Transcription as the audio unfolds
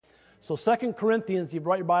So 2 Corinthians, you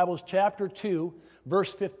brought your Bibles, chapter 2,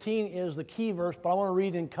 verse 15 is the key verse, but I want to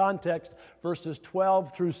read in context verses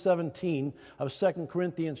 12 through 17 of 2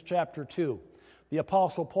 Corinthians chapter 2. The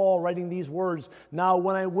Apostle Paul writing these words, "Now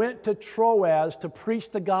when I went to Troas to preach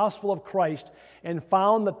the gospel of Christ and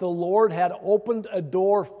found that the Lord had opened a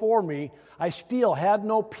door for me, I still had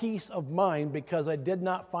no peace of mind because I did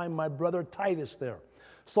not find my brother Titus there.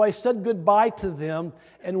 So I said goodbye to them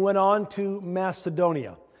and went on to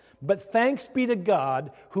Macedonia. But thanks be to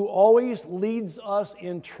God who always leads us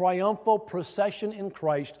in triumphal procession in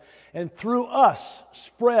Christ and through us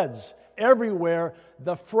spreads everywhere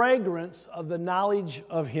the fragrance of the knowledge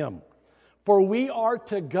of Him. For we are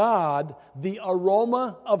to God the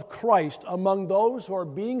aroma of Christ among those who are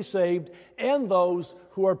being saved and those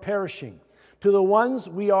who are perishing. To the ones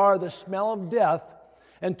we are the smell of death,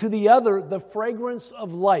 and to the other the fragrance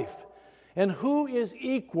of life. And who is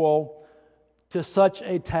equal to such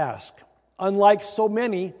a task? Unlike so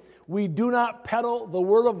many, we do not peddle the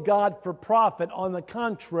word of God for profit. On the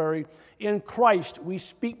contrary, in Christ we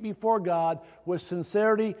speak before God with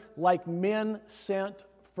sincerity like men sent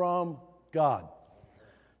from God."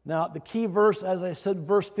 Now, the key verse, as I said,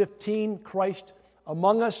 verse 15, Christ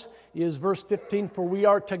among us, is verse 15, "For we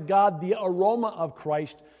are to God the aroma of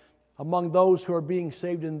Christ among those who are being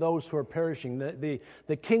saved and those who are perishing."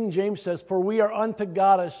 The King James says, "For we are unto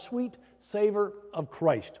God a sweet savor of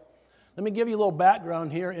Christ." Let me give you a little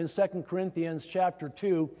background here in 2 Corinthians chapter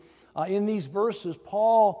 2. In these verses,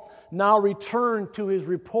 Paul now returned to his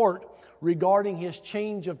report regarding his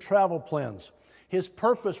change of travel plans. His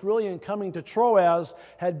purpose really in coming to Troas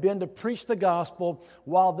had been to preach the gospel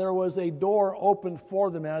while there was a door open for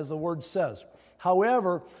them, as the word says.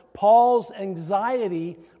 However, Paul's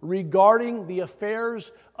anxiety regarding the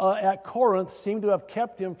affairs at Corinth seemed to have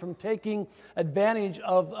kept him from taking advantage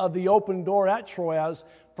of the open door at Troas.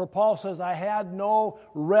 For Paul says, "I had no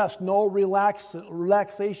rest, no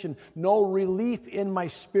relaxation, no relief in my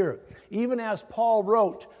spirit." Even as Paul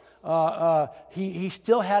wrote, he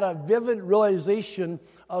still had a vivid realization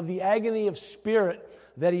of the agony of spirit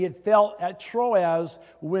that he had felt at Troas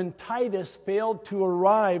when Titus failed to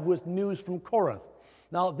arrive with news from Corinth.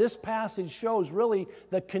 Now, this passage shows really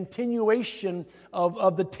the continuation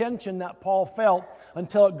of the tension that Paul felt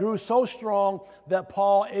until it grew so strong that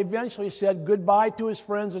Paul eventually said goodbye to his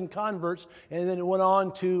friends and converts, and then it went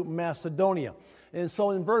on to Macedonia. And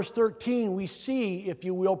so in verse 13, we see, if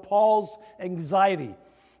you will, Paul's anxiety.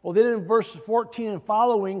 Well, then in verse 14 and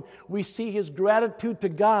following, we see his gratitude to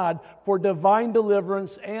God for divine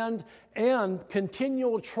deliverance and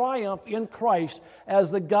continual triumph in Christ as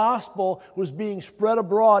the gospel was being spread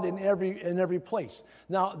abroad in every place.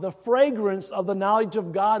 Now, the fragrance of the knowledge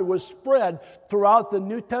of God was spread throughout the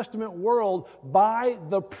New Testament world by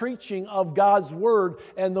the preaching of God's word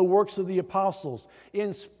and the works of the apostles.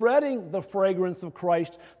 In spreading the fragrance of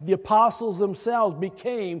Christ, the apostles themselves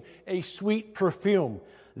became a sweet perfume.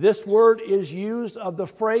 This word is used of the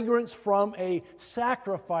fragrance from a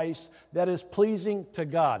sacrifice that is pleasing to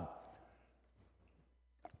God.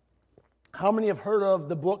 How many have heard of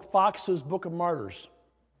the book Fox's Book of Martyrs?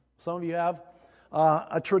 Some of you have.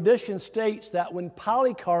 A tradition states that when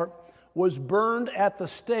Polycarp was burned at the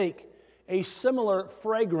stake, a similar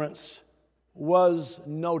fragrance was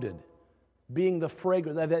noted, being the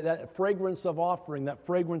fragrance, that fragrance of offering, that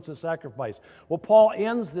fragrance of sacrifice. Well, Paul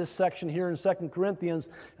ends this section here in 2 Corinthians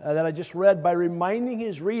that I just read by reminding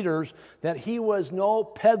his readers that he was no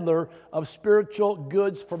peddler of spiritual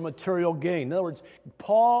goods for material gain. In other words,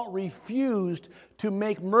 Paul refused to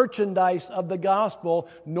make merchandise of the gospel,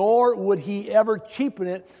 nor would he ever cheapen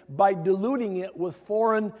it by diluting it with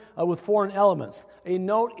foreign elements. A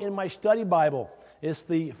note in my study Bible, it's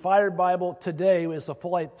the Fired Bible today. It's a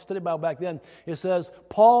full study Bible back then. It says,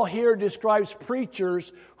 Paul here describes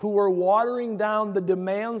preachers who were watering down the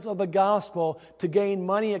demands of the gospel to gain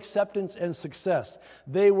money, acceptance, and success.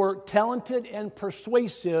 They were talented and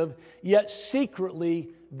persuasive, yet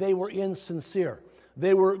secretly they were insincere.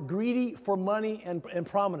 They were greedy for money and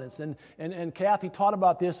prominence. And Kathy taught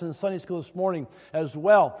about this in Sunday school this morning as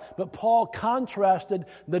well. But Paul contrasted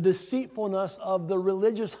the deceitfulness of the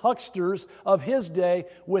religious hucksters of his day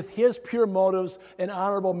with his pure motives and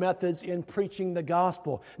honorable methods in preaching the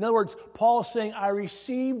gospel. In other words, Paul is saying, I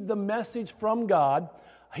received the message from God.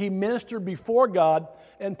 He ministered before God.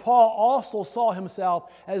 And Paul also saw himself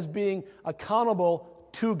as being accountable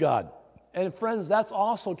to God. And friends, that's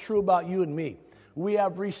also true about you and me. We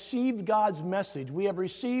have received God's message. We have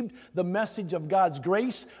received the message of God's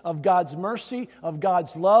grace, of God's mercy, of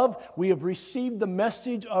God's love. We have received the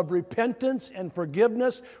message of repentance and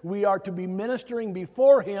forgiveness. We are to be ministering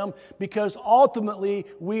before Him because ultimately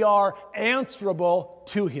we are answerable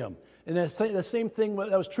to Him. And the same thing that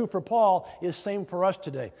was true for Paul is same for us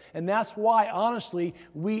today. And that's why, honestly,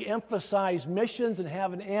 we emphasize missions and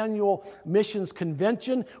have an annual missions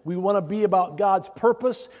convention. We want to be about God's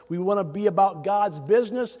purpose. We want to be about God's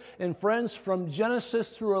business. And friends, from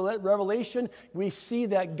Genesis through Revelation, we see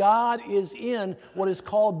that God is in what is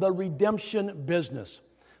called the redemption business.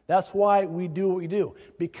 That's why we do what we do.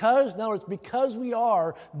 Because, in other words, because we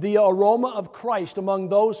are the aroma of Christ among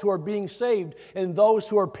those who are being saved and those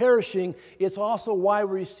who are perishing, it's also why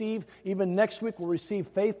we receive, even next week, we'll receive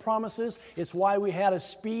faith promises. It's why we had a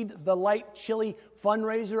Speed the Light chili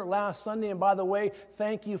fundraiser last Sunday. And by the way,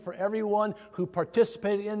 thank you for everyone who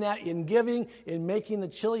participated in that, in giving, in making the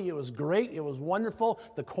chili. It was great. It was wonderful.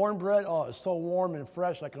 The cornbread, oh, it's so warm and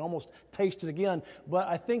fresh. I can almost taste it again. But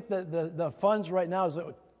I think that the funds right now is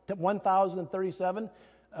 1,037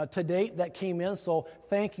 to date that came in, so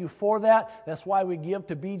thank you for that. That's why we give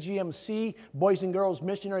to BGMC, Boys and Girls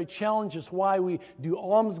Missionary Challenge. It's why we do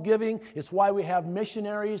almsgiving. It's why we have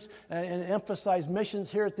missionaries and emphasize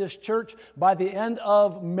missions here at this church. By the end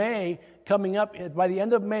of May, coming up, by the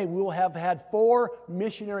end of May, we will have had 4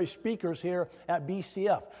 missionary speakers here at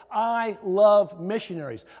BCF. I love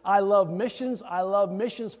missionaries. I love missions. I love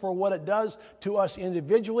missions for what it does to us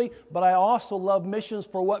individually, but I also love missions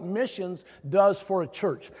for what missions does for a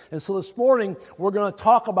church. And so this morning, we're going to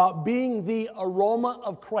talk about being the aroma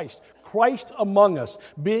of Christ. Christ among us,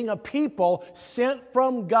 being a people sent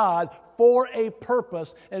from God for a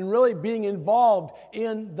purpose, and really being involved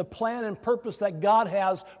in the plan and purpose that God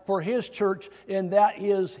has for His church, and that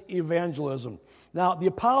is evangelism. Now, the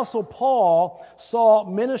Apostle Paul saw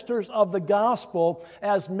ministers of the gospel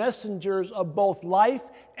as messengers of both life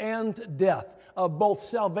and death, of both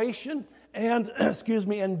salvation and,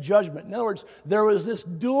 and judgment. In other words, there was this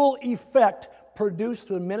dual effect produced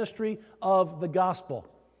through the ministry of the gospel.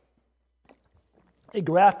 A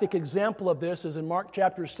graphic example of this is in Mark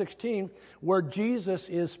chapter 16, where Jesus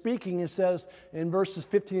is speaking. It says in verses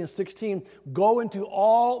 15 and 16, "Go into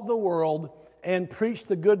all the world and preach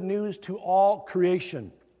the good news to all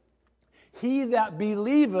creation. He that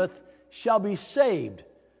believeth shall be saved,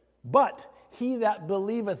 but he that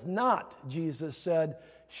believeth not," Jesus said,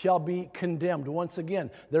 "shall be condemned." Once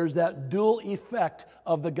again, there's that dual effect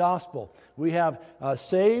of the gospel. We have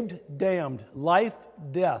saved, damned, life,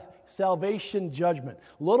 death, salvation, judgment.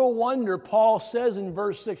 Little wonder Paul says in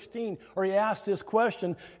verse 16, or he asks this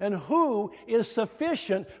question, and who is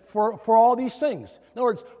sufficient for all these things? In other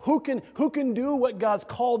words, who can do what God's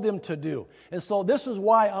called them to do? And so this is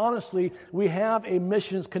why, honestly, we have a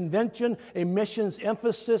missions convention, a missions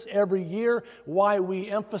emphasis every year, why we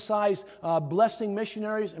emphasize blessing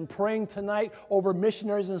missionaries and praying tonight over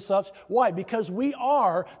missionaries and such. Why? Because we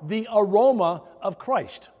are the aroma of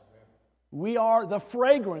Christ. We are the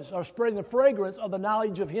fragrance, or spreading the fragrance of the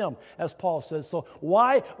knowledge of Him, as Paul says. So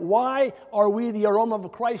why are we the aroma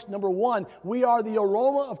of Christ? Number one, we are the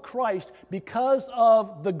aroma of Christ because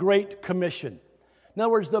of the Great Commission. In other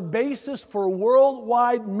words, the basis for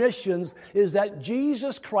worldwide missions is that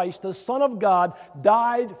Jesus Christ, the Son of God,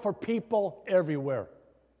 died for people everywhere.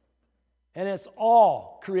 And it's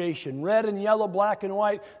all creation, red and yellow, black and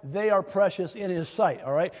white. They are precious in His sight,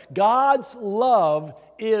 all right? God's love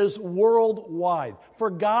is worldwide. For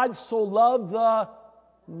God so loved the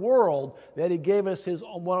world that He gave us His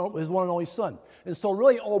one and only Son. And so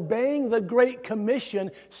really obeying the Great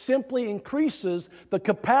Commission simply increases the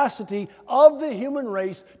capacity of the human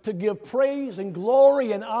race to give praise and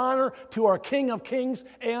glory and honor to our King of Kings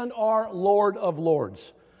and our Lord of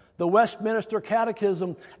Lords. The Westminster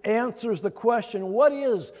Catechism answers the question, what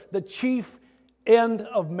is the chief end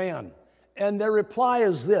of man? And their reply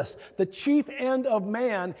is this: the chief end of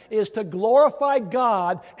man is to glorify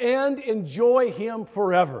God and enjoy Him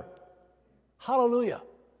forever. Hallelujah.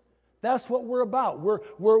 That's what we're about.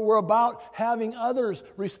 We're about having others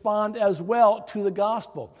respond as well to the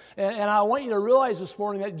gospel. And I want you to realize this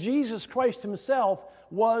morning that Jesus Christ Himself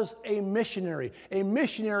was a missionary. A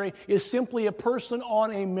missionary is simply a person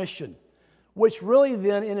on a mission, which really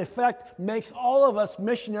then, in effect, makes all of us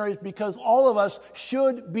missionaries because all of us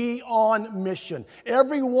should be on mission.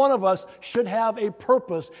 Every one of us should have a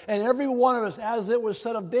purpose, and every one of us, as it was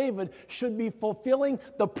said of David, should be fulfilling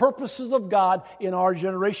the purposes of God in our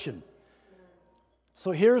generation.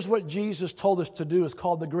 So here's what Jesus told us to do. It's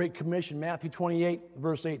called the Great Commission, Matthew 28,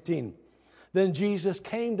 verse 18. Then Jesus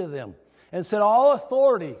came to them and said, "All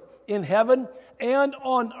authority in heaven and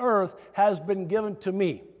on earth has been given to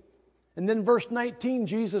me. And then verse 19,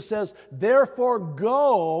 Jesus says, therefore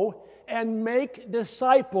go and make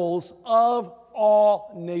disciples of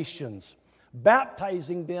all nations,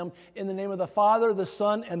 baptizing them in the name of the Father, the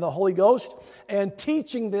Son, and the Holy Ghost, and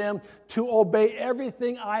teaching them to obey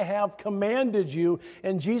everything I have commanded you.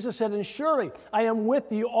 And Jesus said, and surely I am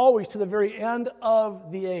with you always to the very end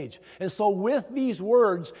of the age. And so with these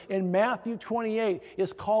words in Matthew 28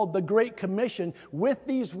 is called the Great Commission. With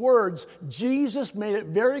these words, Jesus made it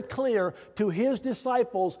very clear to his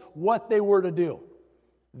disciples what they were to do.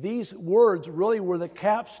 These words really were the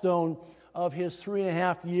capstone of his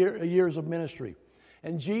 3.5 years of ministry.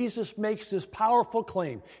 And Jesus makes this powerful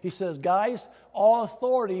claim. He says, guys, all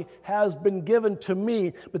authority has been given to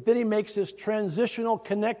me. But then he makes this transitional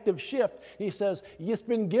connective shift. He says, it's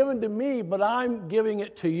been given to me, but I'm giving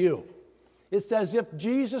it to you. It's as if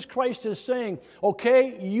Jesus Christ is saying,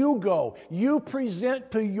 okay, you go. You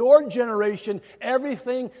present to your generation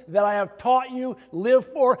everything that I have taught you, lived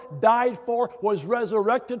for, died for, was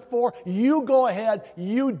resurrected for. You go ahead,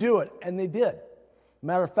 you do it. And they did.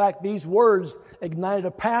 Matter of fact, these words ignited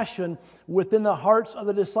a passion within the hearts of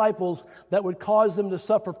the disciples that would cause them to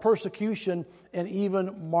suffer persecution and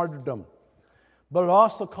even martyrdom. But it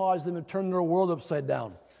also caused them to turn their world upside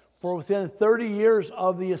down. For within 30 years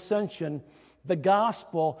of the ascension, the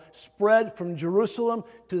gospel spread from Jerusalem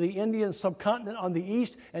to the Indian subcontinent on the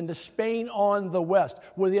east and to Spain on the west.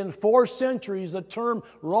 Within 4 centuries, the term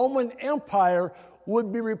Roman Empire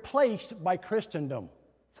would be replaced by Christendom.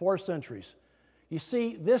 4 centuries. You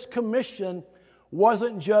see, this commission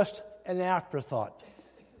wasn't just an afterthought.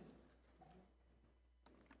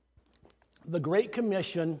 The Great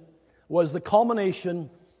Commission was the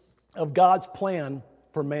culmination of God's plan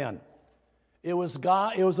for man. It was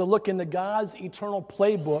a look into God's eternal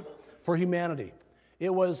playbook for humanity.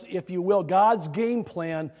 It was, if you will, God's game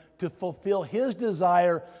plan to fulfill his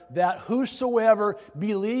desire that whosoever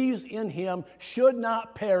believes in him should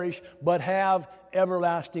not perish but have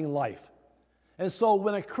everlasting life. And so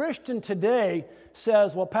when a Christian today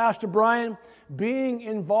says, well, Pastor Brian, being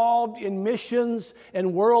involved in missions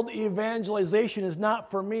and world evangelization is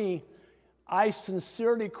not for me, I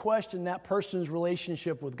sincerely question that person's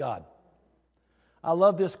relationship with God. I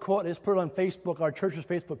love this quote. I just put it on Facebook, our church's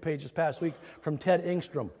Facebook page this past week, from Ted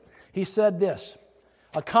Engstrom. He said this,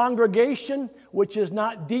 a congregation which is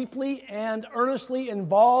not deeply and earnestly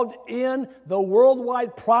involved in the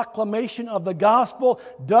worldwide proclamation of the gospel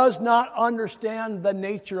does not understand the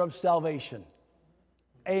nature of salvation.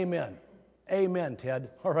 Amen. Amen,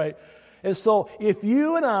 Ted. All right. And so if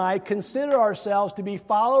you and I consider ourselves to be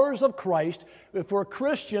followers of Christ, if we're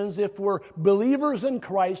Christians, if we're believers in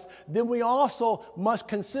Christ, then we also must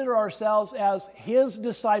consider ourselves as his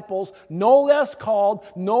disciples, no less called,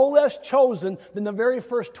 no less chosen than the very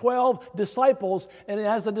first 12 disciples. And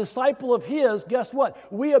as a disciple of his, guess what?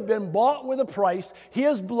 We have been bought with a price,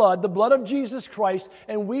 his blood, the blood of Jesus Christ,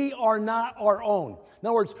 and we are not our own. In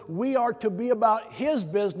other words, we are to be about his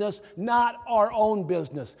business, not our own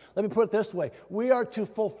business. Let me put it this way. We are to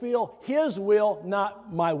fulfill his will,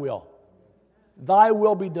 not my will. Thy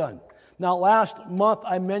will be done. Now, last month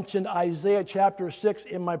I mentioned Isaiah chapter 6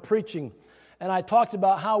 in my preaching. And I talked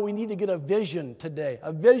about how we need to get a vision today,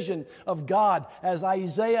 a vision of God as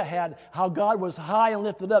Isaiah had, how God was high and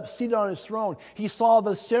lifted up, seated on his throne. He saw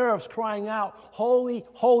the seraphs crying out, holy,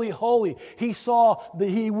 holy, holy. He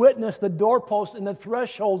witnessed the doorposts and the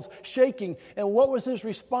thresholds shaking. And what was his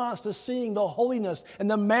response to seeing the holiness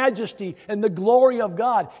and the majesty and the glory of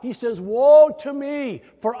God? He says, woe to me,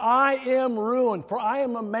 for I am ruined, for I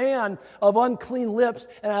am a man of unclean lips,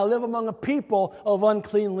 and I live among a people of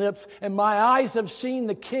unclean lips, and my eyes have seen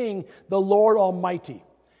the King, the Lord Almighty.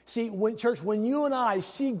 See, when you and I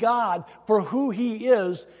see God for who he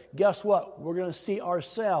is, guess what? We're going to see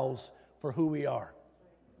ourselves for who we are.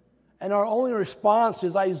 And our only response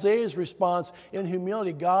is Isaiah's response in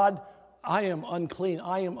humility. God, I am unclean.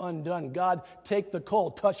 I am undone. God, take the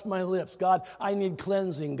coal. Touch my lips. God, I need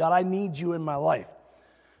cleansing. God, I need you in my life.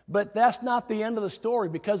 But that's not the end of the story,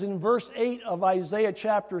 because in verse 8 of Isaiah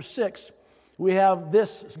chapter 6, we have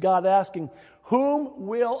this, God asking, whom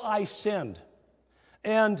will I send?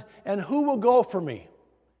 And who will go for me?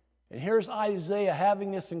 And here's Isaiah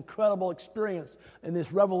having this incredible experience and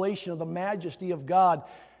this revelation of the majesty of God.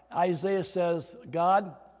 Isaiah says,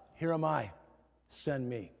 God, here am I. Send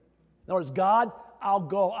me. In other words, God, I'll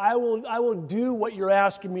go. I will do what you're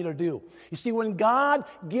asking me to do. You see, when God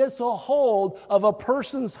gets a hold of a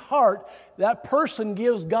person's heart, that person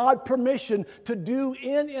gives God permission to do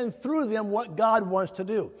in and through them what God wants to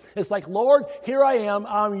do. It's like, Lord, here I am.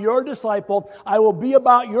 I'm your disciple. I will be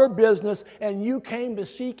about your business, and you came to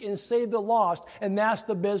seek and save the lost, and that's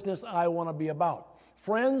the business I want to be about.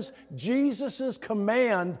 Friends, Jesus'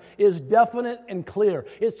 command is definite and clear.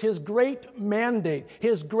 It's his great mandate,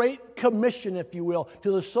 his great commission, if you will,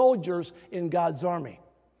 to the soldiers in God's army.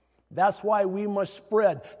 That's why we must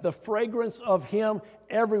spread the fragrance of him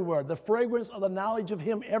everywhere, the fragrance of the knowledge of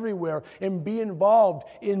him everywhere, and be involved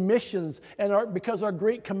in missions, and because our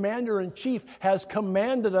great commander-in-chief has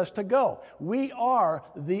commanded us to go. We are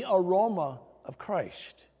the aroma of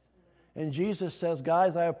Christ. And Jesus says,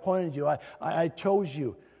 guys, I appointed you. I chose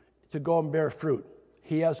you to go and bear fruit.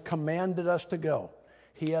 He has commanded us to go.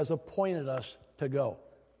 He has appointed us to go.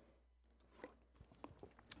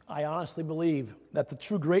 I honestly believe that the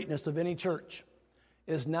true greatness of any church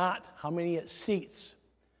is not how many it seats,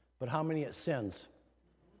 but how many it sends.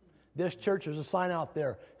 This church, there's a sign out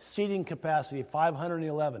there, seating capacity,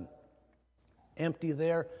 511. Empty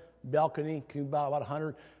there, balcony, can be about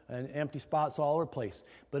 100. And empty spots all over the place.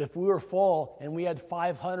 But if we were full and we had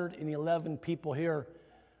 511 people here,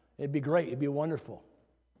 it'd be great. It'd be wonderful.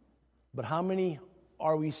 But how many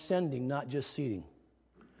are we sending, not just seating?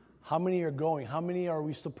 How many are going? How many are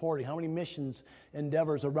we supporting? How many missions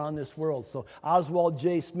endeavors around this world? So Oswald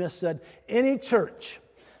J. Smith said, any church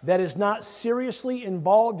that is not seriously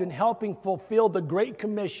involved in helping fulfill the Great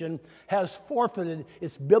Commission has forfeited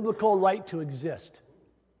its biblical right to exist.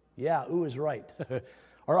 Yeah, ooh is right.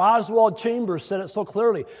 Or Oswald Chambers said it so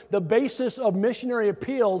clearly. The basis of missionary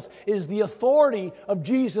appeals is the authority of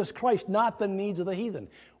Jesus Christ, not the needs of the heathen.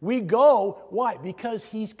 We go, why? Because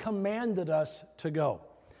he's commanded us to go.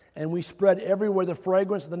 And we spread everywhere the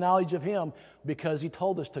fragrance of the knowledge of him because he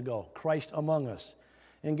told us to go, Christ among us.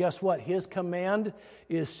 And guess what? His command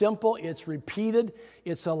is simple, it's repeated,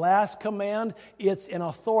 it's a last command, it's an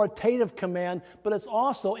authoritative command, but it's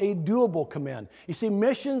also a doable command. You see,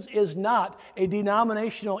 missions is not a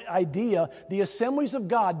denominational idea. The Assemblies of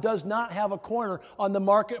God does not have a corner on the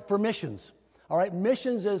market for missions. All right,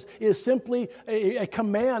 missions is simply a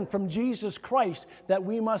command from Jesus Christ that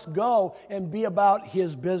we must go and be about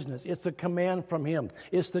his business. It's a command from him.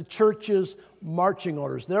 It's the church's marching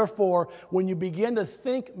orders. Therefore, when you begin to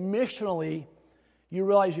think missionally, you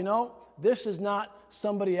realize, this is not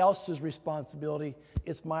somebody else's responsibility.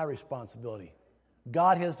 It's my responsibility.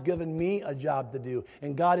 God has given me a job to do,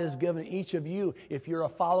 and God has given each of you, if you're a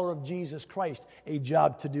follower of Jesus Christ, a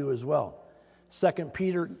job to do as well. 2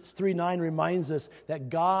 Peter 3:9 reminds us that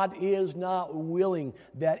God is not willing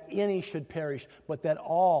that any should perish, but that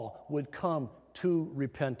all would come to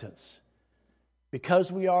repentance. Because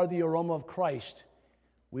we are the aroma of Christ,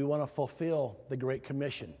 we want to fulfill the Great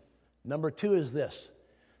Commission. Number 2 is this.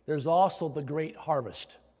 There's also the great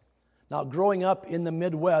harvest. Now, growing up in the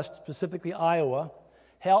Midwest, specifically Iowa,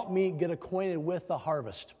 helped me get acquainted with the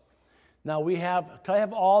harvest. Now, can I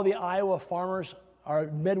have all the Iowa farmers, our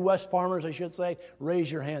Midwest farmers, I should say,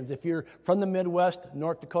 raise your hands. If you're from the Midwest,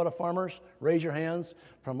 North Dakota farmers, raise your hands.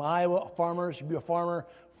 From Iowa farmers, you'd be a farmer.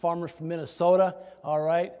 Farmers from Minnesota, all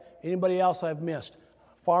right. Anybody else I've missed?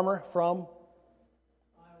 Farmer from?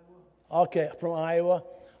 Iowa. Okay, from Iowa.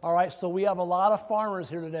 All right, so we have a lot of farmers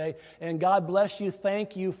here today, and God bless you.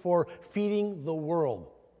 Thank you for feeding the world.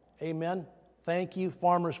 Amen. Thank you,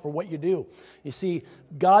 farmers, for what you do. You see,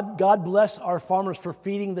 God bless our farmers for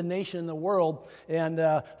feeding the nation and the world. And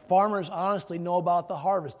farmers honestly know about the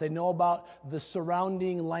harvest. They know about the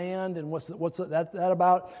surrounding land and what's that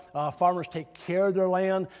about. Farmers take care of their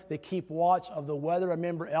land. They keep watch of the weather. I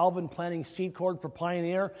remember Alvin planting seed corn for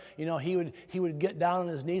Pioneer. He would get down on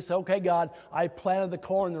his knees and say, okay, God, I planted the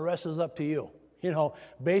corn. The rest is up to you.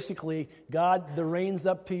 Basically, God, the rain's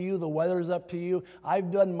up to you, the weather's up to you. I've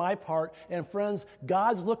done my part. And friends,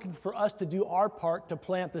 God's looking for us to do our part to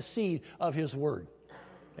plant the seed of his word.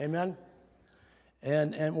 Amen?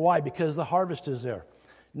 And why? Because the harvest is there.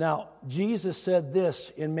 Now, Jesus said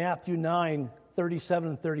this in Matthew 9:37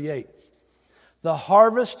 and 38. The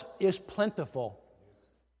harvest is plentiful,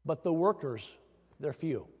 but the workers, they're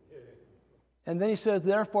few. And then he says,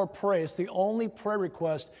 therefore pray. It's the only prayer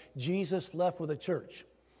request Jesus left with the church.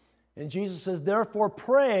 And Jesus says, therefore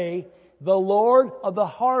pray the Lord of the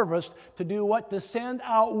harvest to do what? To send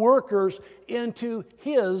out workers into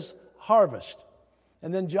his harvest.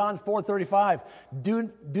 And then John 4:35,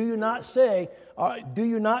 do you not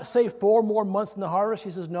say 4 more months in the harvest?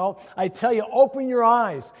 He says, no. I tell you, open your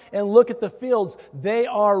eyes and look at the fields. They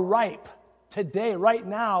are ripe Today, right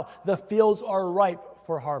now, the fields are ripe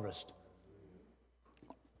for harvest.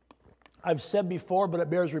 I've said before, but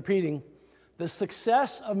it bears repeating, the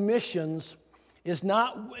success of missions is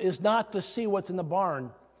not to see what's in the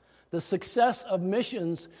barn. The success of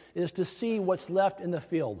missions is to see what's left in the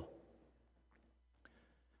field.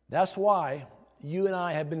 That's why you and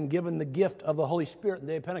I have been given the gift of the Holy Spirit on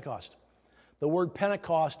the day of Pentecost. The word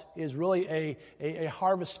Pentecost is really a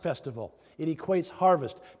harvest festival. It equates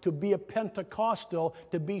harvest. To be a Pentecostal,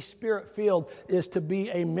 to be Spirit-filled, is to be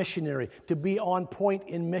a missionary, to be on point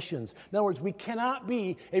in missions. In other words, we cannot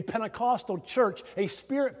be a Pentecostal church, a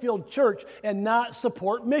Spirit-filled church, and not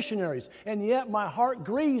support missionaries. And yet my heart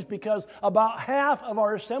grieves because about half of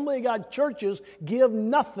our Assembly of God churches give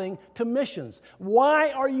nothing to missions.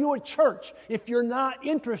 Why are you a church if you're not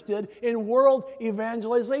interested in world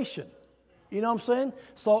evangelization? You know what I'm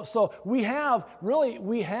saying? So we have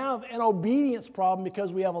an obedience problem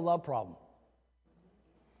because we have a love problem.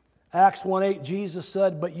 Acts 1:8, Jesus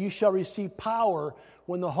said, "But you shall receive power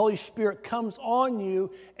when the Holy Spirit comes on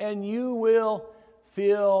you, and you will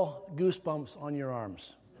feel goosebumps on your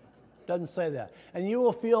arms." Doesn't say that. And you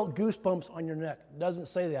will feel goosebumps on your neck. Doesn't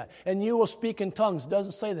say that. And you will speak in tongues.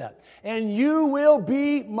 Doesn't say that. And you will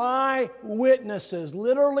be my witnesses.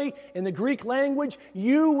 Literally, in the Greek language,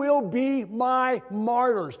 you will be my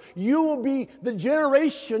martyrs. You will be the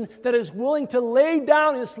generation that is willing to lay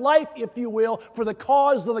down its life, if you will, for the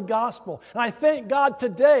cause of the gospel. And I thank God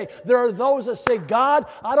today there are those that say, "God,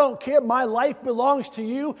 I don't care. My life belongs to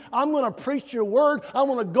you. I'm going to preach your word. I'm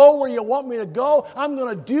going to go where you want me to go. I'm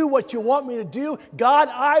going to do what you want me to do. God,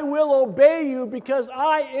 I will obey you because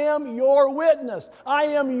I am your witness. I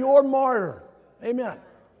am your martyr." Amen.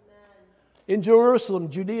 In Jerusalem,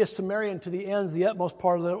 Judea, Samaria, and to the ends, the utmost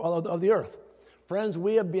part of the earth. Friends,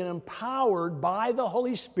 we have been empowered by the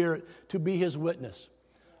Holy Spirit to be His witness.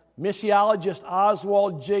 Missiologist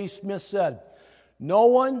Oswald J. Smith said, "No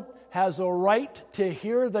one has a right to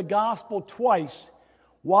hear the gospel twice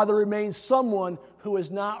while there remains someone who has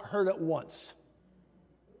not heard it once."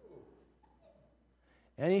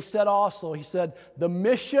 And he said, the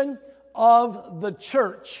mission of the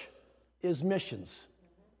church is missions.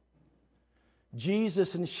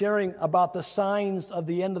 Jesus, in sharing about the signs of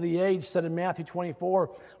the end of the age, said in Matthew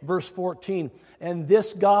 24, verse 14, "And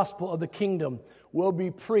this gospel of the kingdom will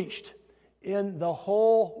be preached in the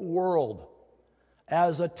whole world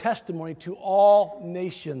as a testimony to all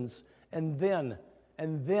nations, and then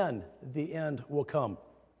the end will come."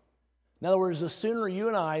 In other words, the sooner you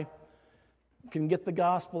and I can get the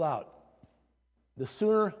gospel out, the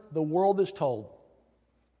sooner the world is told,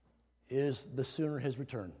 is the sooner His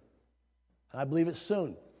return. And I believe it's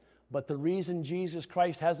soon. But the reason Jesus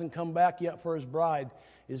Christ hasn't come back yet for His bride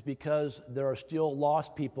is because there are still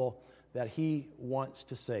lost people that He wants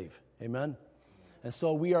to save. Amen? And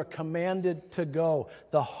so we are commanded to go.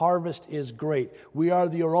 The harvest is great. We are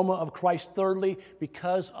the aroma of Christ, thirdly,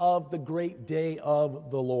 because of the great day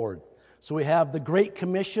of the Lord. So we have the Great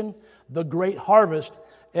Commission, the great harvest,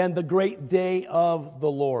 and the great day of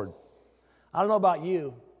the Lord. I don't know about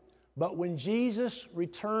you, but when Jesus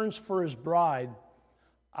returns for His bride,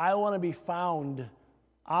 I want to be found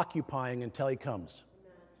occupying until He comes.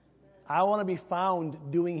 I want to be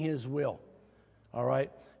found doing His will. All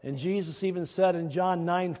right? And Jesus even said in John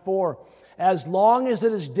 9:4, "As long as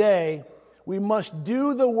it is day, we must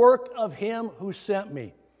do the work of Him who sent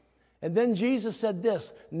me." And then Jesus said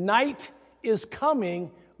this, "Night is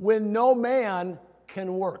coming when no man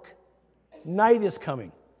can work." Night is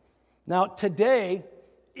coming. Now, today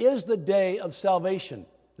is the day of salvation.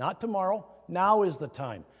 Not tomorrow. Now is the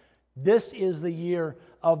time. This is the year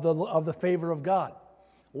of the favor of God.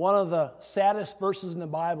 One of the saddest verses in the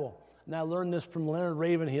Bible, and I learned this from Leonard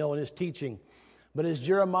Ravenhill in his teaching, but is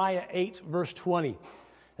Jeremiah 8, verse 20.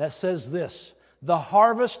 That says this, "The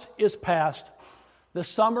harvest is past, the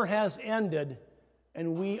summer has ended,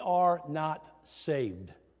 and we are not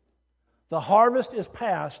saved." The harvest is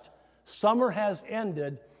past, summer has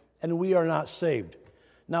ended, and we are not saved.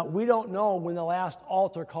 Now, we don't know when the last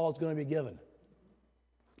altar call is going to be given.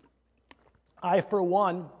 I, for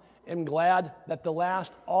one, am glad that the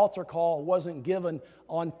last altar call wasn't given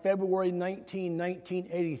on February 19,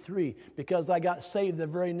 1983, because I got saved the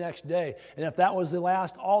very next day. And if that was the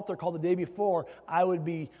last altar call the day before, I would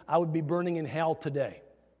be burning in hell today.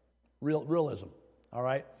 Realism, all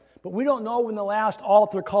right? But we don't know when the last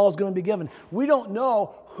altar call is going to be given. We don't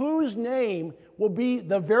know whose name will be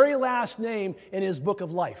the very last name in His book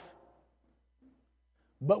of life.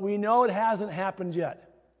 But we know it hasn't happened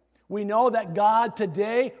yet. We know that God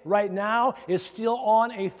today, right now, is still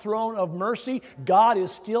on a throne of mercy. God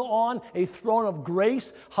is still on a throne of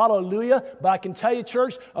grace. Hallelujah. But I can tell you,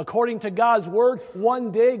 church, according to God's word,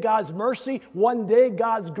 one day God's mercy, one day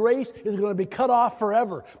God's grace is going to be cut off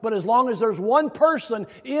forever. But as long as there's one person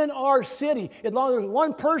in our city, as long as there's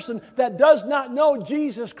one person that does not know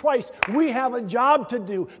Jesus Christ, we have a job to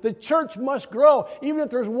do. The church must grow, even if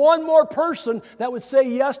there's one more person that would say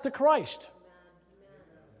yes to Christ.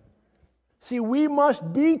 See, we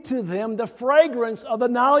must be to them the fragrance of the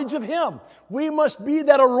knowledge of Him. We must be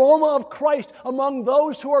that aroma of Christ among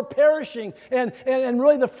those who are perishing and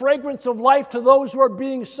really the fragrance of life to those who are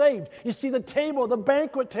being saved. You see, the table, the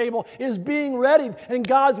banquet table is being readied, and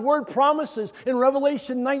God's Word promises in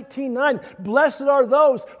Revelation 19:9, blessed are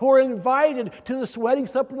those who are invited to this wedding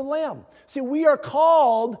supper of the Lamb. See, we are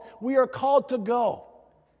called to go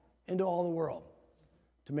into all the world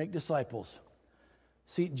to make disciples.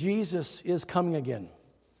 See, Jesus is coming again.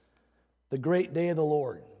 The great day of the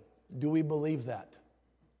Lord. Do we believe that?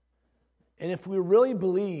 And if we really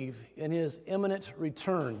believe in His imminent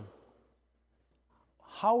return,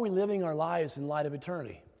 how are we living our lives in light of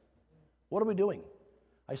eternity? What are we doing?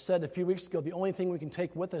 I said a few weeks ago, the only thing we can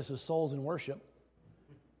take with us is souls in worship.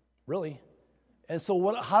 Really. And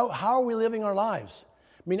so how are we living our lives?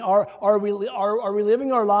 I mean, are we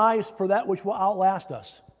living our lives for that which will outlast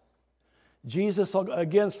us? Jesus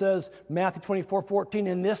again says, Matthew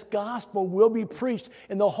 24:14, and this gospel will be preached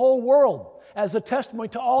in the whole world as a testimony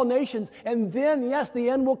to all nations, and then, yes, the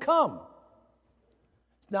end will come.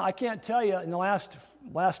 Now, I can't tell you in the last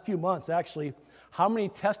few months, actually, how many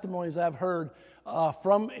testimonies I've heard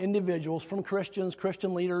from individuals, from Christians,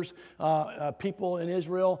 Christian leaders, people in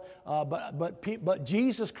Israel, but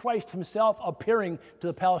Jesus Christ Himself appearing to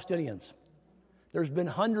the Palestinians. There's been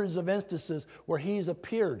hundreds of instances where He's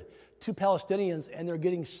appeared to Palestinians and they're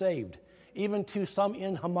getting saved, even to some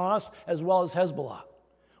in Hamas as well as Hezbollah.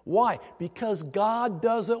 Why? Because God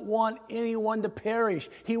doesn't want anyone to perish.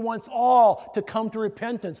 He wants all to come to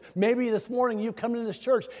repentance. Maybe this morning you've come into this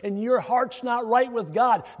church and your heart's not right with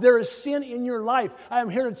God. There is sin in your life. I am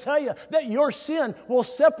here to tell you that your sin will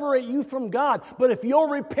separate you from God. But if you'll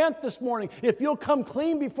repent this morning, if you'll come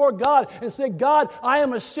clean before God and say, God, I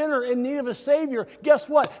am a sinner in need of a Savior, guess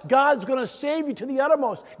what? God's going to save you to the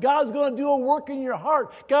uttermost. God's going to do a work in your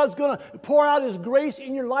heart. God's going to pour out His grace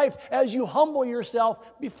in your life as you humble yourself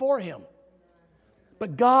before Him.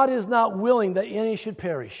 But God is not willing that any should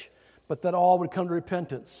perish, but that all would come to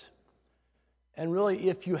repentance. And really,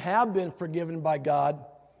 if you have been forgiven by God,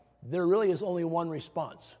 there really is only one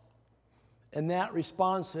response. And that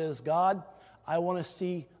response is, God, I want to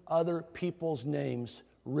see other people's names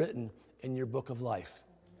written in your book of life.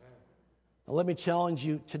 Now, let me challenge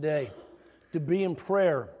you today to be in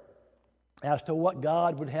prayer as to what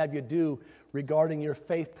God would have you do regarding your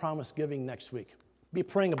faith promise giving next week. Be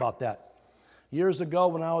praying about that. Years ago,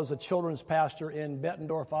 when I was a children's pastor in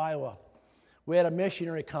Bettendorf, Iowa, we had a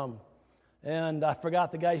missionary come, and I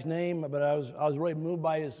forgot the guy's name, but I was really moved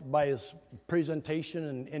by his presentation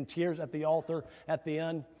and in tears at the altar at the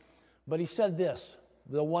end. But he said this,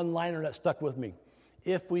 the one-liner that stuck with me: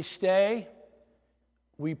 if we stay,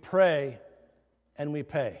 we pray, and we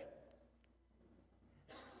pay.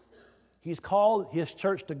 He's called his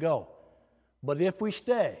church to go, but if we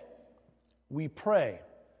stay, we pray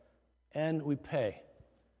and we pay.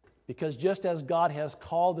 Because just as God has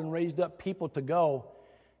called and raised up people to go,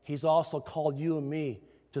 He's also called you and me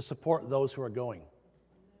to support those who are going.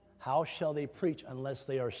 How shall they preach unless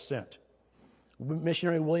they are sent?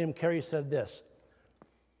 Missionary William Carey said this.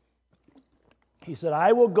 He said,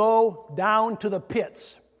 I will go down to the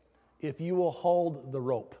pits if you will hold the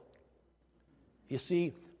rope. You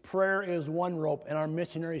see, prayer is one rope, and our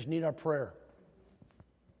missionaries need our prayer.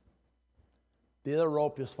 The other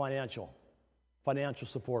rope is financial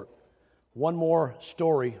support. One more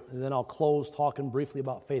story, and then I'll close talking briefly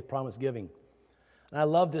about faith promise giving. And I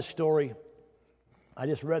love this story. I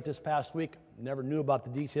just read it this past week, never knew about the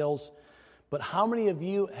details. But how many of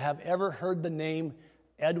you have ever heard the name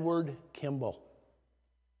Edward Kimball?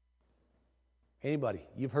 Anybody?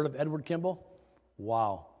 You've heard of Edward Kimball?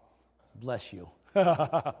 Wow. Bless you.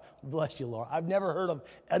 Bless you, Lord. I've never heard of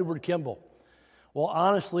Edward Kimball. Well,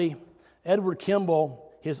 honestly, Edward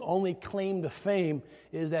Kimball, his only claim to fame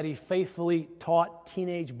is that he faithfully taught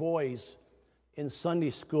teenage boys in Sunday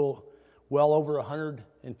school well over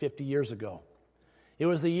 150 years ago. It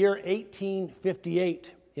was the year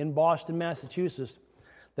 1858 in Boston, Massachusetts,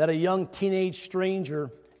 that a young teenage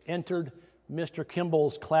stranger entered Mr.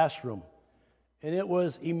 Kimball's classroom. And it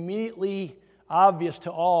was immediately obvious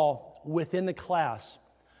to all within the class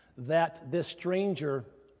that this stranger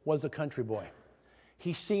was a country boy.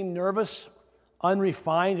 He seemed nervous,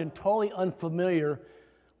 unrefined, and totally unfamiliar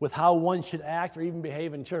with how one should act or even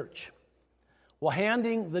behave in church. While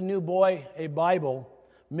handing the new boy a Bible,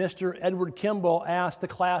 Mr. Edward Kimball asked the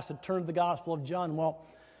class to turn to the Gospel of John. Well,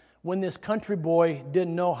 when this country boy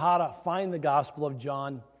didn't know how to find the Gospel of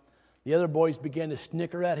John, the other boys began to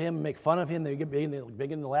snicker at him, make fun of him. They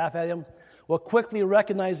began to laugh at him. Well, quickly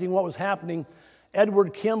recognizing what was happening,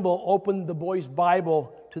 Edward Kimball opened the boy's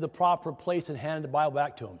Bible to the proper place and handed the Bible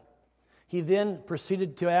back to him. He then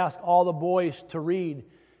proceeded to ask all the boys to read,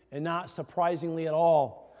 and not surprisingly at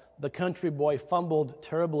all, the country boy fumbled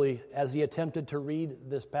terribly as he attempted to read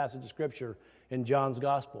this passage of Scripture in John's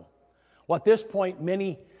Gospel. Well, at this point,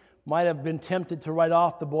 many might have been tempted to write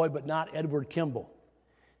off the boy, but not Edward Kimball.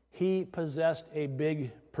 He possessed a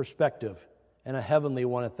big perspective, and a heavenly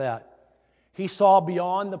one at that. He saw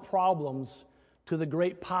beyond the problems to the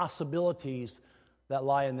great possibilities that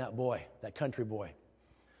lie in that boy, that country boy.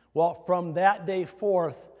 Well, from that day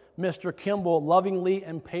forth, Mr. Kimball lovingly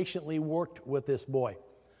and patiently worked with this boy.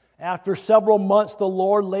 After several months, the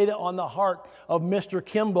Lord laid it on the heart of Mr.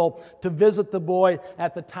 Kimball to visit the boy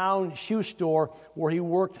at the town shoe store where he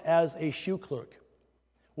worked as a shoe clerk.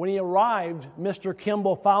 When he arrived, Mr.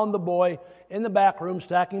 Kimball found the boy in the back room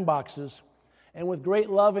stacking boxes, and with great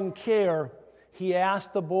love and care, he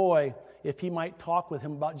asked the boy if he might talk with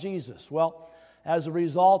him about Jesus. Well, as a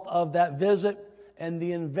result of that visit and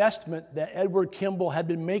the investment that Edward Kimball had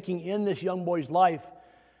been making in this young boy's life,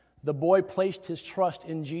 the boy placed his trust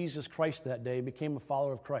in Jesus Christ that day, became a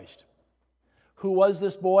follower of Christ. Who was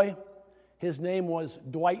this boy? His name was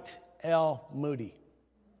Dwight L. Moody.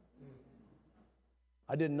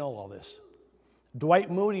 I didn't know all this.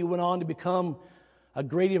 Dwight Moody went on to become a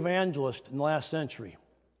great evangelist in the last century.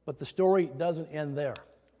 But the story doesn't end there.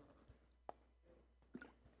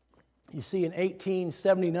 You see, in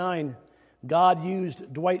 1879, God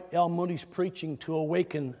used Dwight L. Moody's preaching to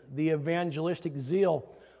awaken the evangelistic zeal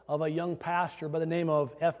of a young pastor by the name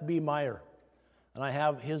of F.B. Meyer. And I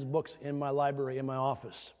have his books in my library in my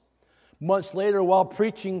office. Months later, while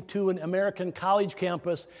preaching to an American college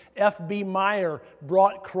campus, F.B. Meyer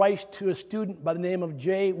brought Christ to a student by the name of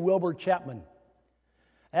J. Wilbur Chapman.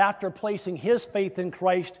 After placing his faith in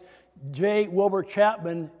Christ, J. Wilbur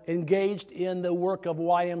Chapman engaged in the work of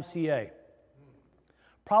YMCA.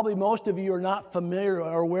 Probably most of you are not familiar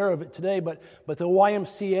or aware of it today, but the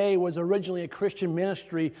YMCA was originally a Christian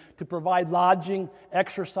ministry to provide lodging,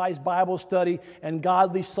 exercise, Bible study, and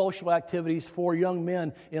godly social activities for young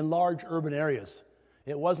men in large urban areas.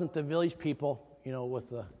 It wasn't the village people, with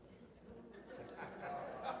the...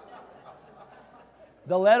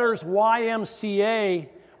 The letters YMCA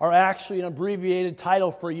are actually an abbreviated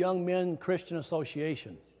title for Young Men Christian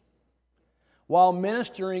Association. While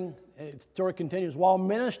ministering, the story continues, while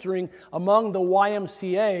ministering among the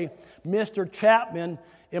YMCA, Mr. Chapman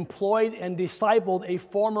employed and discipled a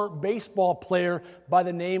former baseball player by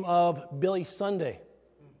the name of Billy Sunday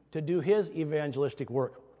to do his evangelistic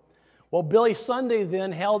work. Well, Billy Sunday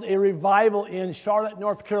then held a revival in Charlotte,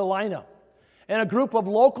 North Carolina. And a group of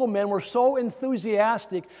local men were so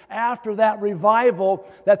enthusiastic after that revival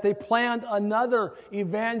that they planned another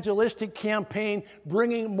evangelistic campaign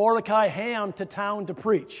bringing Mordecai Ham to town to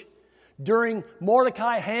preach. During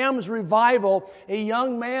Mordecai Ham's revival, a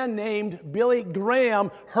young man named Billy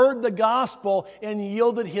Graham heard the gospel and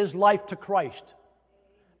yielded his life to Christ.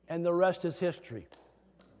 And the rest is history.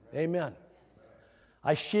 Amen.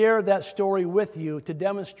 I share that story with you to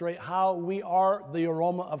demonstrate how we are the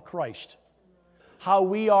aroma of Christ. How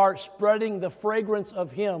we are spreading the fragrance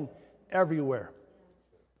of Him everywhere.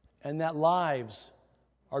 And that lives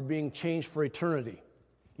are being changed for eternity.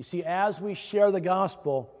 You see, as we share the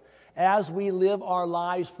gospel, as we live our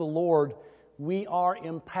lives for the Lord, we are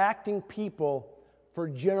impacting people for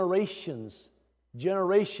generations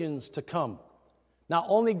to come. Now,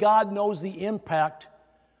 only God knows the impact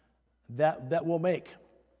that we'll make.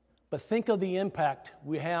 But think of the impact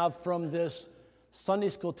we have from this Sunday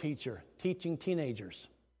school teacher teaching teenagers,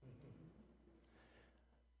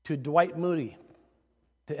 to Dwight Moody,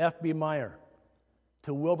 to F.B. Meyer,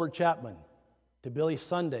 to Wilbur Chapman, to Billy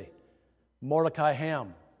Sunday, Mordecai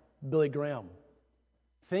Ham, Billy Graham.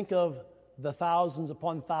 Think of the thousands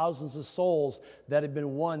upon thousands of souls that have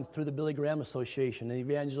been won through the Billy Graham Association and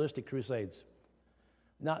evangelistic crusades.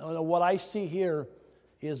 Now, what I see here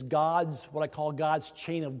is what I call God's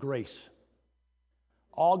chain of grace.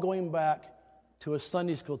 All going back to a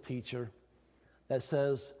Sunday school teacher that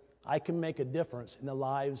says, I can make a difference in the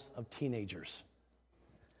lives of teenagers.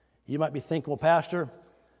 You might be thinking, well, Pastor,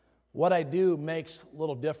 what I do makes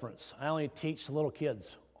little difference. I only teach little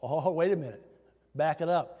kids. Oh, wait a minute. Back it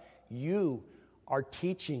up. You are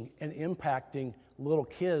teaching and impacting little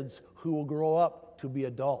kids who will grow up to be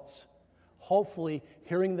adults. Hopefully,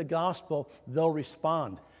 hearing the gospel, they'll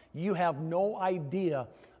respond. You have no idea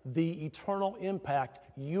the eternal impact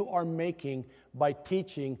you are making by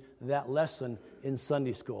teaching that lesson in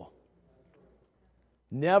Sunday school.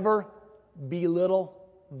 Never belittle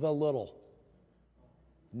the little.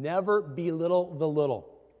 Never belittle the little.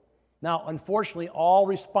 Now, unfortunately, all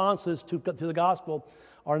responses to the gospel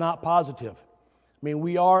are not positive. I mean,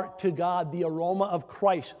 we are to God the aroma of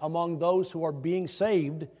Christ among those who are being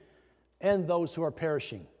saved and those who are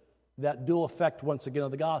perishing. That dual effect, once again,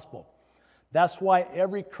 of the gospel. That's why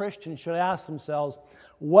every Christian should ask themselves,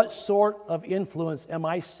 what sort of influence am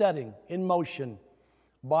I setting in motion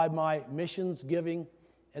by my missions giving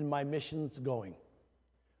and my missions going?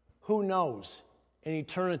 Who knows in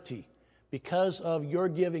eternity, because of your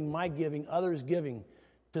giving, my giving, others' giving,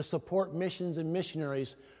 to support missions and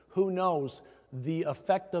missionaries, who knows the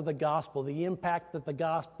effect of the gospel, the impact that the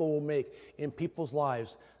gospel will make in people's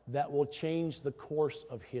lives that will change the course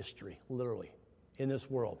of history, literally, in this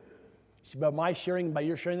world. See, by my sharing, by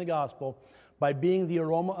your sharing the gospel, by being the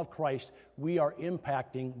aroma of Christ, we are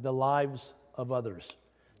impacting the lives of others.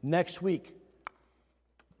 Next week,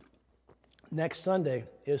 next Sunday,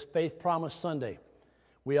 is Faith Promise Sunday.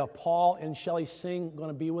 We have Paul and Shelley Singh going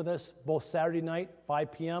to be with us both Saturday night,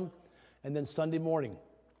 5 p.m., and then Sunday morning.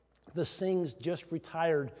 The Singhs just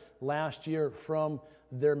retired last year from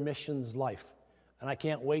their missions life. And I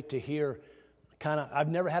can't wait to hear I've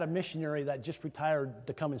never had a missionary that just retired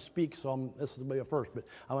to come and speak, so this will be a first, but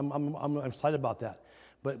I'm excited about that.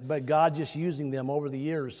 But God just using them over the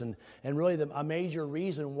years, and really a major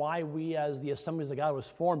reason why we as the Assemblies of God was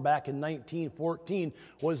formed back in 1914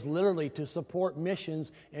 was literally to support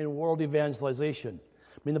missions and world evangelization.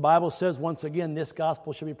 I mean, the Bible says, once again, this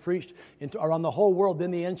gospel shall be preached around the whole world, then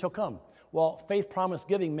the end shall come. Well, Faith Promise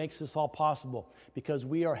Giving makes this all possible because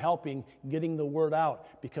we are helping getting the word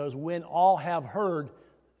out, because when all have heard,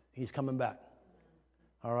 he's coming back.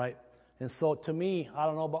 All right? And so to me, I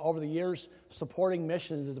don't know, but over the years, supporting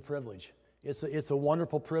missions is a privilege. It's a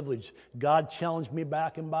wonderful privilege. God challenged me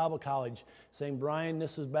back in Bible college, saying, Brian,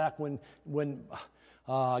 this is back when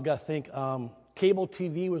I got to think, cable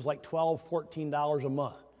TV was like $12, $14 a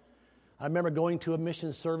month. I remember going to a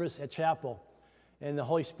mission service at chapel, and the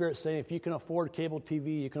Holy Spirit saying, if you can afford cable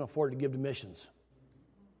TV, you can afford to give to missions.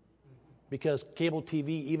 Because cable TV,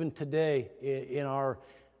 even today, in our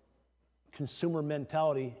consumer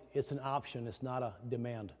mentality, it's an option, it's not a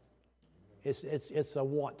demand. It's a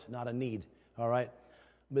want, not a need, all right?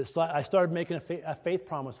 But so I started making a faith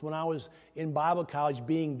promise when I was in Bible college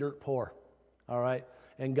being dirt poor, all right?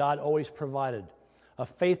 And God always provided. A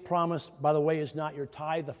faith promise, by the way, is not your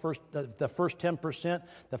tithe. The first 10%,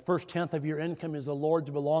 the first tenth of your income is the Lord's,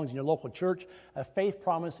 belongs in your local church. A faith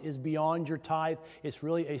promise is beyond your tithe. It's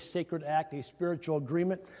really a sacred act, a spiritual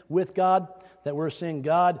agreement with God that we're saying,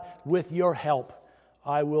 God, with your help,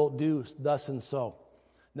 I will do thus and so.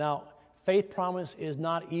 Now, faith promise is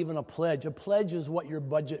not even a pledge. A pledge is what your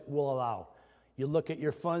budget will allow. You look at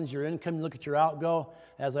your funds, your income, you look at your outgo.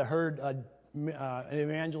 As I heard an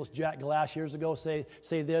evangelist, Jack Glass, years ago say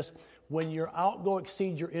this: when your outgo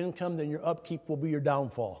exceeds your income, then your upkeep will be your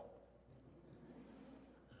downfall.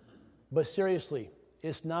 But seriously,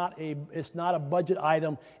 it's not a budget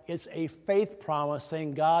item. It's a faith promise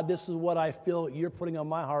saying, God, this is what I feel you're putting on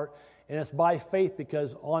my heart, and it's by faith,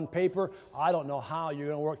 because on paper, I don't know how you're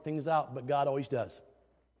going to work things out, but God always does.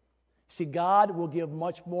 See, God will give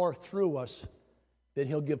much more through us than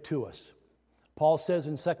he'll give to us. Paul says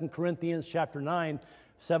in 2 Corinthians chapter 9,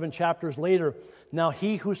 7 chapters later, now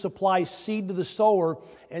he who supplies seed to the sower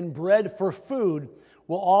and bread for food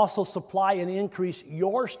will also supply and increase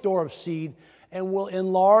your store of seed and will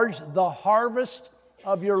enlarge the harvest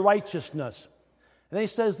of your righteousness. And then he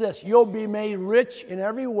says this: you'll be made rich in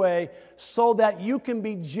every way so that you can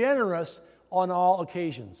be generous on all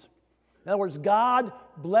occasions. In other words, God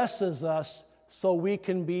blesses us so we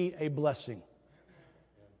can be a blessing.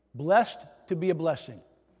 Blessed to be a blessing.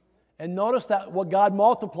 And notice that what God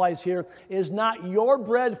multiplies here is not your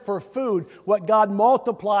bread for food. What God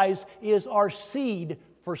multiplies is our seed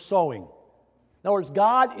for sowing. In other words,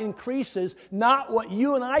 God increases not what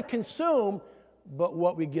you and I consume, but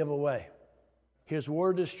what we give away. His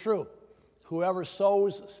word is true. Whoever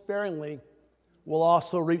sows sparingly will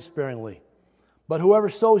also reap sparingly. But whoever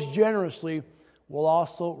sows generously will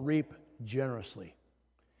also reap generously.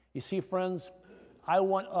 You see, friends, I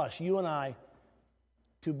want us, you and I,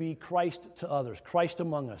 to be Christ to others, Christ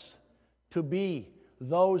among us, to be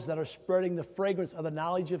those that are spreading the fragrance of the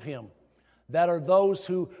knowledge of Him. that are those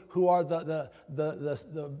who are the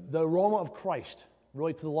aroma of Christ,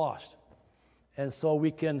 really to the lost. And so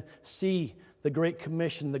we can see the Great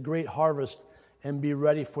Commission, the great harvest, and be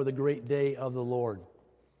ready for the great day of the Lord.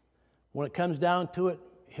 When it comes down to it,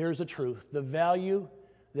 here's the truth. The value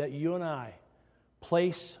that you and I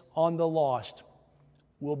place on the lost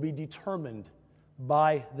will be determined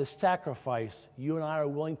by the sacrifice you and I are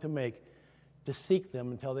willing to make to seek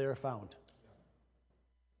them until they are found.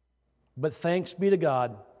 But thanks be to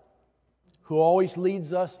God, who always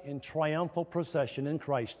leads us in triumphal procession in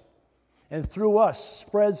Christ, and through us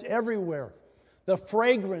spreads everywhere the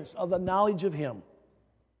fragrance of the knowledge of Him.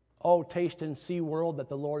 Oh, taste and see, world, that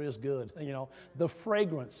the Lord is good. The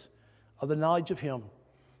fragrance of the knowledge of Him.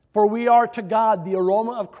 For we are to God the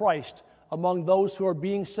aroma of Christ among those who are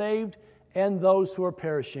being saved and those who are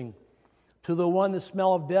perishing. To the one the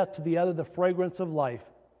smell of death, to the other the fragrance of life.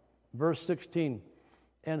 Verse 16.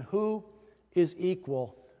 And who is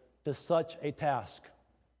equal to such a task?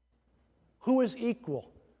 Who is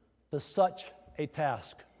equal to such a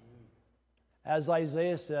task? As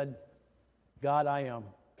Isaiah said, God, I am.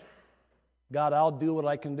 God, I'll do what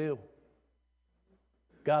I can do.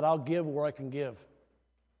 God, I'll give where I can give.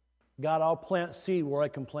 God, I'll plant seed where I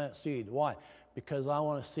can plant seed. Why? Because I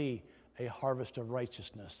want to see a harvest of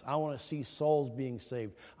righteousness. I want to see souls being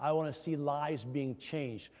saved. I want to see lives being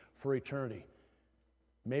changed for eternity.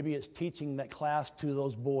 Maybe it's teaching that class to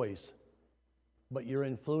those boys, but you're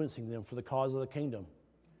influencing them for the cause of the kingdom.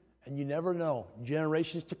 And you never know,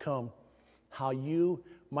 generations to come, how you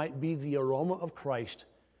might be the aroma of Christ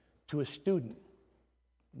to a student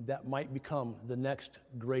that might become the next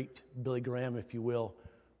great Billy Graham, if you will,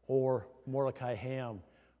 or Mordecai Ham,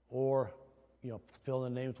 or fill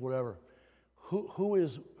in the names, whatever. Who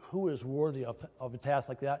is worthy of a task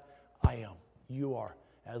like that? I am. You are.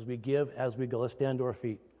 As we give, as we go, let's stand to our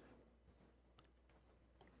feet.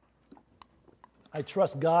 I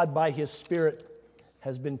trust God by His Spirit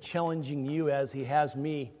has been challenging you as He has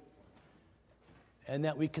me, and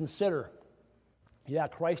that we consider,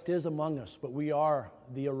 Christ is among us, but we are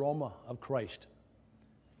the aroma of Christ.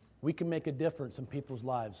 We can make a difference in people's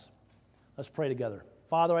lives. Let's pray together.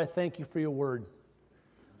 Father, I thank You for Your word.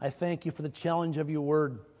 I thank You for the challenge of Your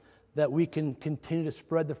word, that we can continue to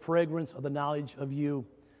spread the fragrance of the knowledge of You,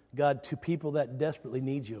 God, to people that desperately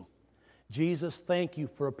need You. Jesus, thank You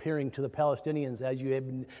for appearing to the Palestinians as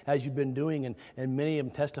you've been doing, and many of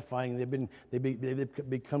them testifying. They've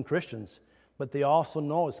become Christians, but they also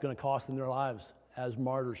know it's going to cost them their lives as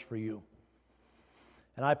martyrs for You.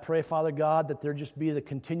 And I pray, Father God, that there just be the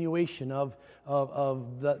continuation of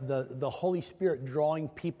the Holy Spirit drawing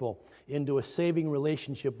people into a saving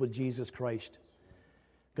relationship with Jesus Christ.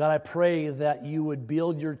 God, I pray that You would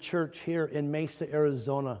build Your church here in Mesa,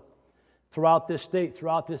 Arizona, throughout this state,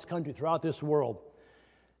 throughout this country, throughout this world.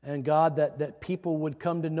 And God, that people would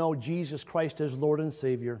come to know Jesus Christ as Lord and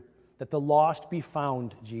Savior, that the lost be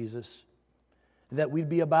found, Jesus, that we'd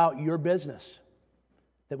be about Your business,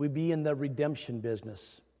 that we be in the redemption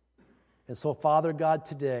business. And so, Father God,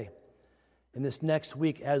 today, in this next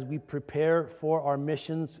week, as we prepare for our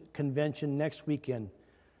missions convention next weekend,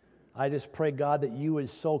 I just pray, God, that You would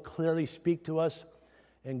so clearly speak to us,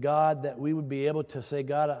 and God, that we would be able to say,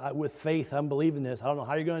 God, with faith, I'm believing this. I don't know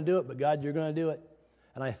how You're going to do it, but God, You're going to do it.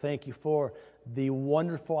 And I thank You for the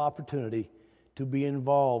wonderful opportunity to be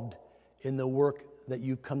involved in the work that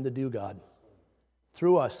You've come to do, God,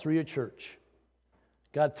 through us, through Your church.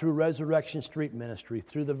 God, through Resurrection Street Ministry,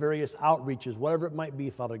 through the various outreaches, whatever it might be,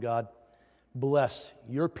 Father God, bless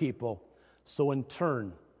Your people so in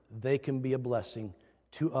turn they can be a blessing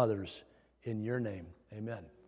to others. In Your name, amen.